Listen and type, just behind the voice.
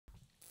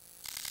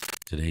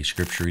Today's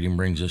scripture reading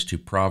brings us to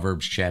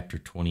Proverbs chapter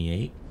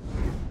 28.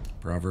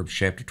 Proverbs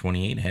chapter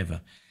 28. I have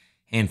a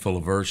handful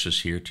of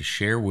verses here to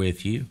share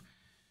with you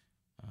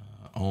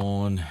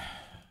on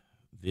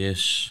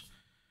this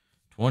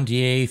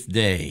 28th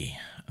day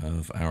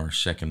of our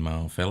Second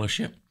Mile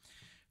Fellowship.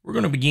 We're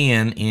going to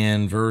begin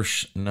in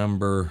verse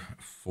number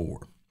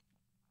 4.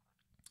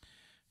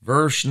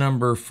 Verse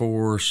number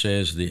 4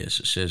 says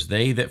this. It says,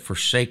 "They that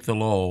forsake the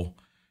law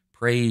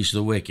praise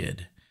the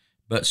wicked,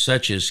 but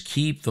such as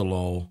keep the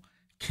law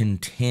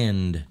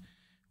contend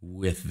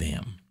with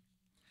them."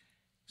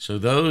 So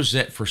those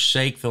that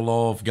forsake the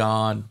law of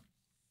God,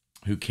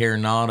 who care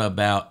not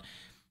about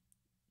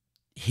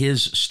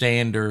his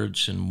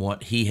standards and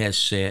what he has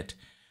set,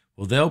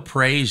 well, they'll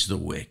praise the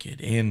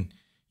wicked. And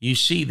you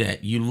see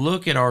that. You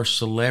look at our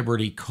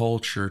celebrity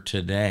culture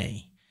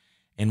today,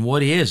 and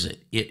what is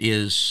it? It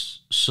is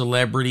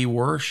celebrity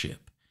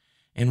worship.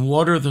 And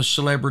what are the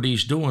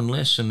celebrities doing?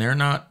 Listen, they're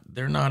not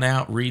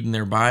out reading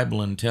their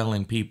Bible and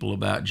telling people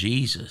about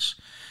Jesus.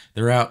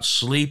 They're out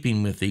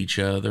sleeping with each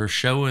other,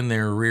 showing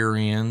their rear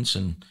ends,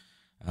 and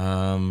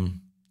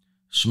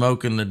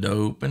smoking the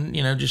dope, and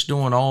just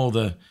doing all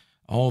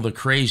the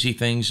crazy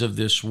things of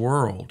this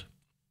world.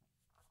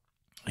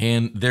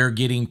 And they're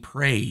getting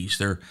praise.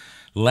 They're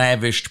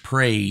lavished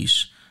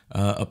praise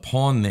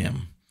upon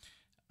them.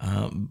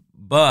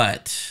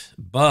 But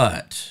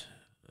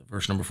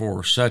verse number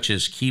 4, such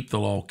as keep the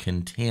law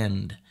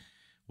contend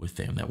with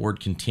them. That word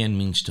contend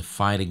means to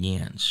fight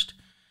against.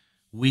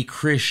 We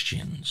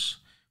Christians,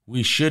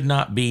 we should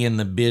not be in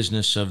the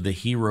business of the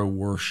hero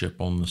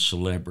worship on the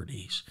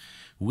celebrities.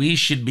 We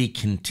should be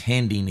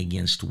contending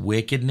against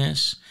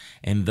wickedness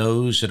and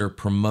those that are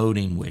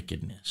promoting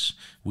wickedness.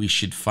 We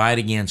should fight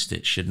against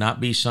it. Should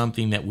not be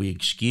something that we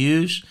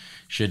excuse,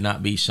 should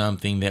not be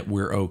something that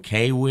we're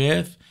okay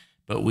with,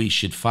 but we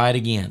should fight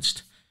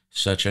against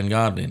such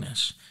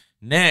ungodliness.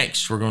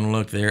 Next, we're going to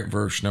look there at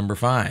verse number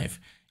 5.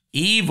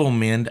 Evil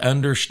men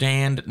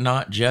understand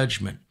not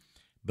judgment,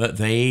 but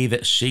they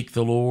that seek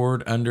the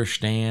Lord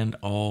understand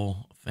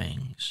all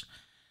things.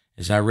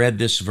 As I read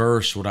this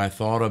verse, what I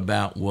thought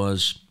about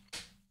was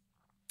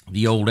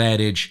the old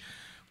adage,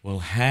 well,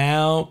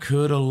 how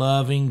could a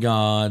loving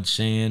God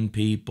send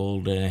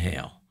people to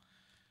hell?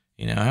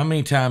 How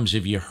many times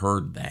have you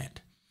heard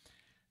that?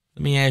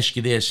 Let me ask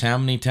you this. How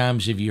many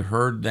times have you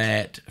heard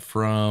that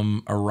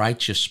from a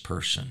righteous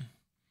person?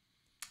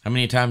 How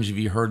many times have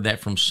you heard that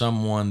from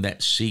someone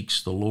that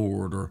seeks the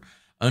Lord or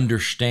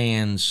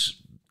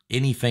understands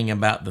anything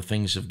about the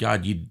things of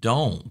God? You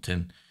don't.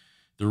 And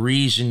the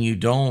reason you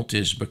don't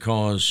is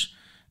because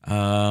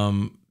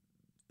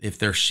if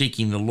they're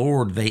seeking the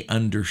Lord, they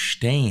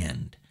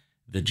understand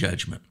the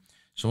judgment.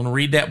 So I want to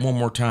read that one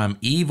more time.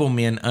 Evil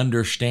men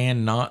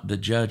understand not the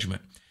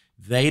judgment.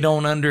 They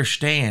don't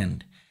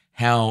understand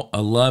how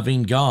a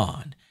loving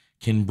God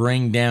can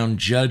bring down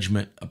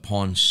judgment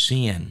upon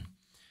sin.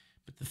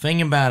 But the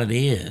thing about it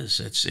is,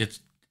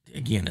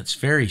 it's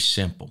very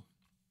simple.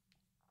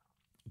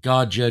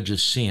 God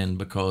judges sin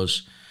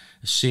because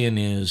sin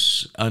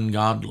is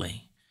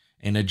ungodly,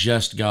 and a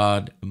just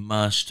God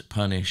must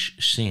punish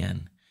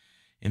sin.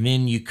 And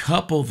then you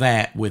couple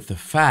that with the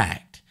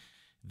fact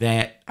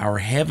that our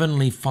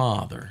Heavenly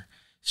Father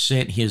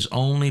sent His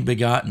only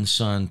begotten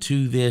Son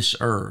to this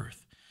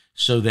earth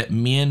so that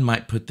men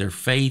might put their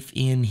faith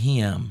in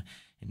Him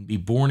and be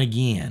born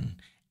again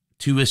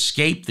to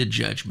escape the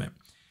judgment.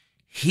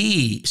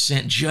 He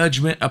sent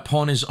judgment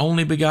upon His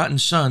only begotten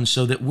Son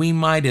so that we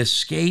might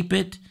escape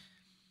it.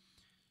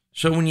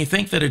 So when you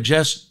think that a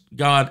just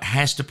God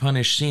has to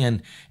punish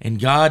sin,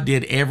 and God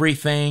did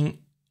everything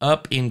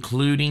up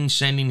including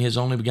sending His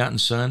only begotten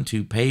Son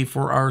to pay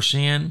for our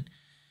sin,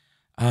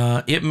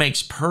 it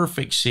makes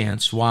perfect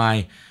sense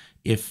why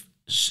if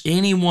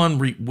anyone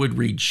would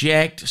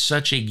reject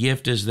such a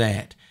gift as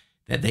that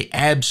they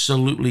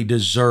absolutely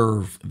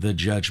deserve the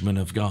judgment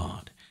of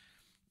God.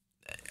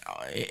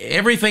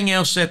 Everything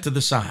else set to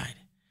the side.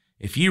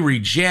 If you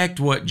reject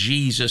what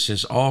Jesus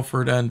has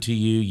offered unto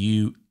you,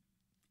 you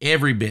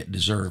every bit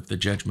deserve the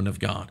judgment of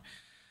God.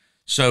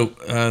 So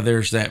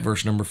there's that,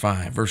 verse number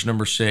 5. Verse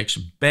number 6,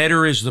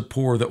 better is the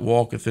poor that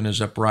walketh in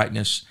his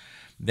uprightness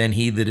than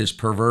he that is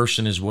perverse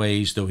in his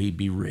ways, though he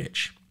be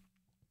rich.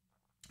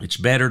 It's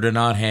better to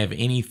not have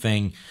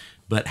anything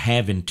but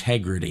have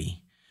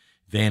integrity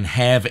than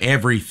have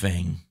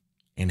everything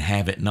and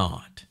have it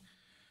not.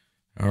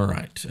 All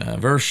right,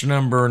 verse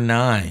number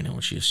 9. I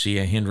want you to see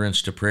a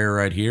hindrance to prayer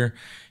right here.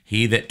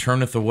 He that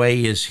turneth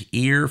away his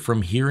ear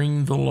from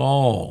hearing the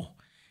law,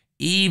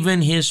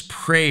 even his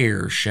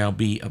prayer shall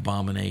be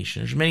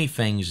abomination. There's many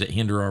things that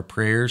hinder our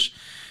prayers.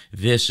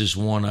 This is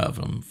one of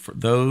them. For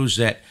those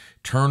that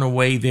turn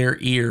away their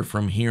ear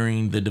from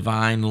hearing the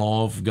divine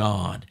law of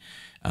God,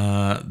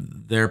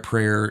 their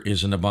prayer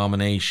is an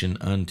abomination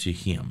unto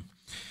Him.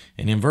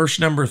 And in verse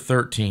number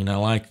 13, I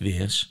like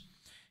this.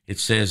 It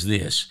says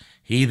this,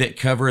 he that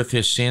covereth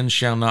his sins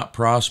shall not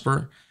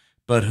prosper,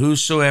 but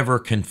whosoever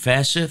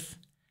confesseth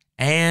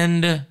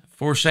and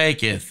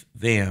forsaketh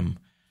them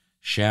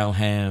shall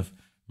have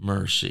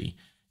mercy.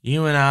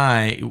 You and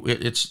I,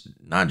 it's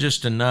not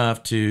just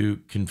enough to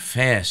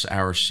confess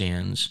our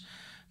sins.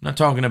 I'm not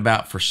talking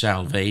about for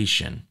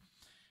salvation.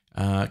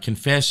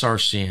 Confess our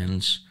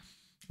sins,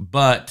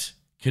 but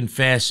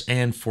confess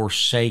and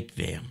forsake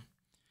them.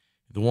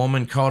 The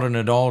woman caught in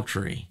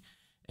adultery,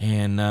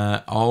 and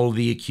all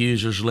the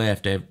accusers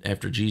left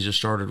after Jesus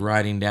started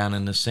writing down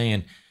in the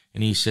sand.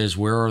 And he says,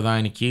 "Where are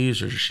thine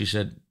accusers?" She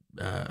said,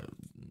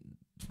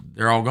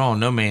 "They're all gone.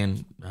 No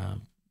man."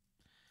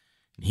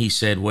 He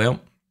said,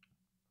 "Well,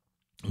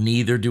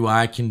 neither do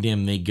I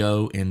condemn thee.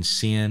 Go and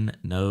sin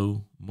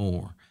no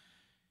more."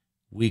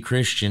 We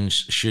Christians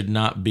should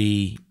not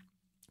be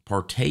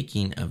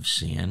partaking of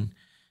sin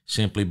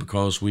simply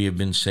because we have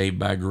been saved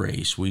by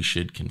grace. We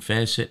should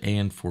confess it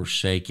and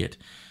forsake it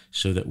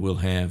so that we'll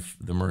have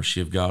the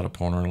mercy of God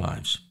upon our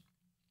lives.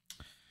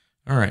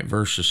 All right,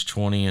 verses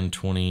 20 and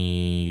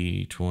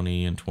 22.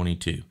 20 and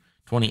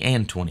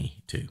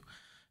 22.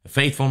 A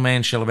faithful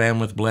man shall abound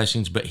with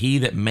blessings, but he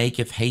that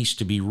maketh haste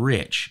to be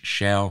rich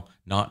shall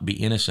not be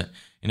innocent.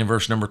 And in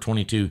verse number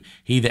 22,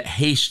 he that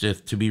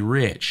hasteth to be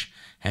rich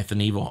hath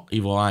an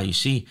evil eye. You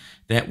see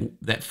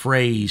that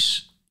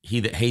phrase, he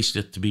that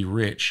hasteth to be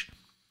rich,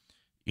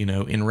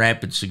 in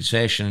rapid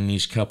succession in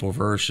these couple of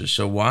verses.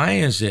 So why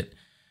is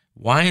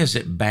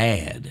it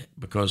bad?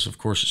 Because of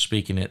course it's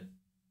speaking it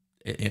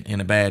in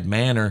a bad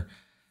manner.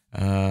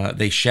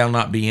 They shall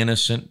not be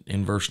innocent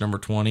in verse number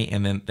 20,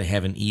 and then they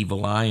have an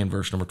evil eye in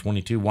verse number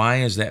 22. Why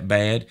is that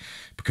bad?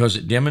 Because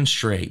it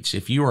demonstrates,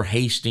 if you are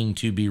hasting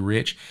to be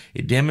rich,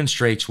 it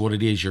demonstrates what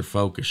it is you're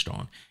focused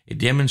on. It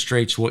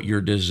demonstrates what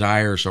your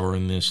desires are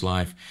in this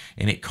life,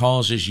 and it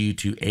causes you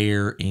to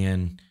err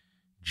in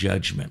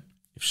judgment.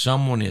 If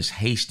someone is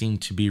hasting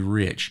to be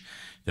rich,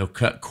 they'll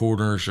cut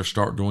corners or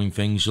start doing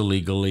things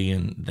illegally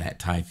in that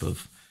type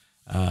of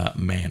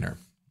manner.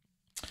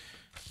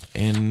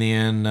 And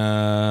then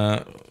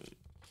I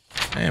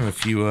have a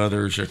few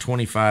others,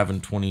 25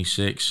 and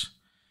 26.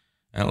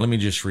 Let me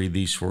just read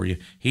these for you.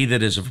 He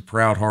that is of a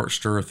proud heart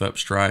stirreth up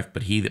strife,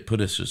 but he that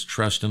putteth his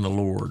trust in the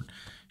Lord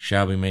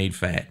shall be made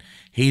fat.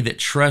 He that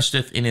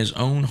trusteth in his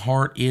own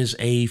heart is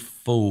a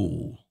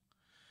fool.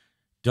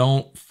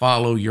 Don't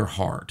follow your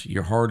heart.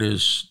 Your heart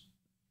is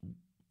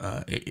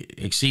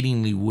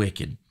exceedingly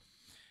wicked.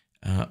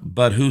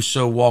 But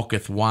whoso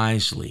walketh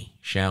wisely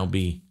shall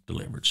be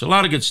delivered. So a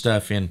lot of good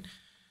stuff in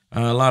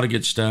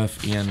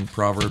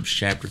Proverbs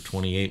chapter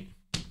 28.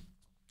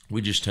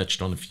 We just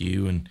touched on a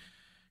few, and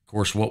of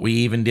course what we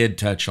even did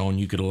touch on,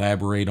 you could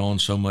elaborate on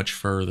so much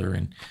further.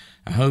 And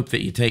I hope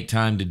that you take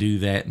time to do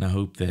that, and I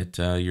hope that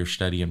your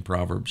study in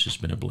Proverbs has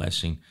been a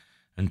blessing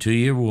unto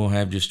you. We'll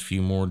have just a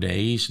few more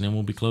days, and then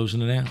we'll be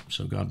closing it out.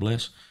 So God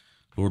bless.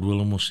 Lord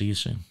willing, we'll see you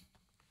soon.